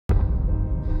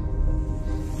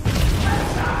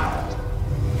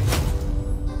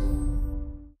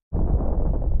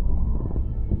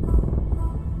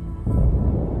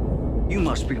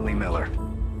must be Lee Miller.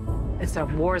 It's a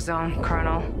war zone,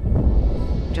 Colonel.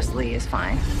 Just Lee is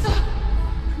fine.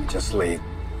 Just Lee.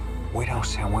 We don't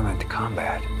send women to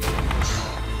combat.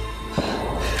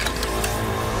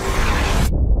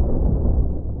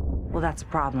 Well, that's a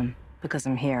problem, because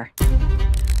I'm here.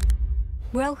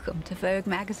 Welcome to Vogue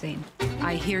magazine.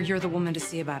 I hear you're the woman to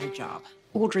see about a job.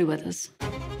 Audrey Withers.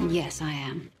 Yes, I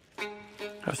am.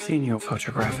 I've seen your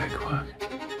photographic work.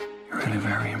 You're really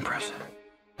very impressive.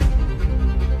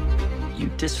 You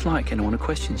dislike anyone who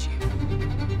questions you,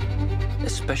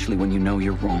 especially when you know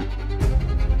you're wrong.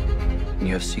 And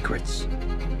you have secrets,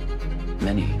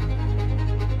 many,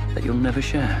 that you'll never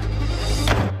share.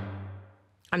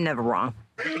 I'm never wrong.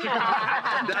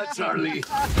 That's Harley. It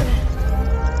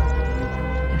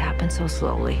happened so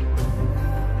slowly.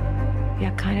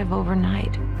 Yeah, kind of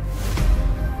overnight.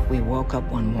 We woke up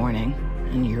one morning,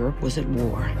 and Europe was at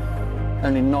war.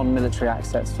 Only non-military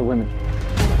access for women.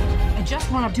 I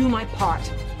just want to do my part.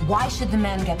 Why should the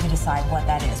men get to decide what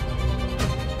that is?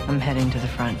 I'm heading to the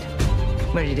front.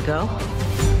 Ready to go?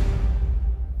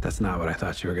 That's not what I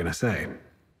thought you were gonna say.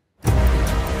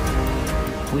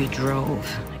 We drove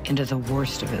into the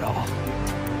worst of it all.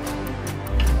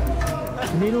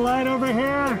 Need a light over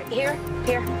here? Here.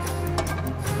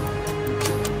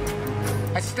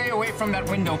 I stay away from that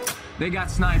window. They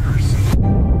got snipers.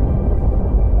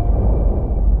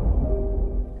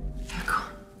 They're gone.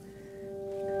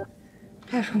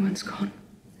 Everyone's gone.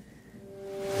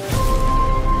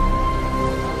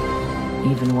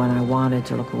 Even when I wanted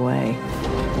to look away,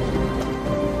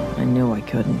 I knew I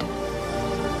couldn't.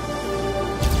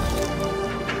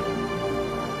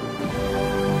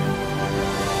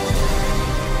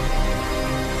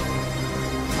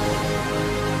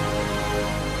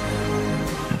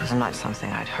 It was not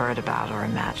something I'd heard about or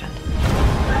imagined.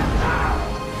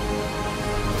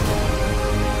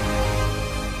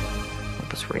 It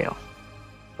was real.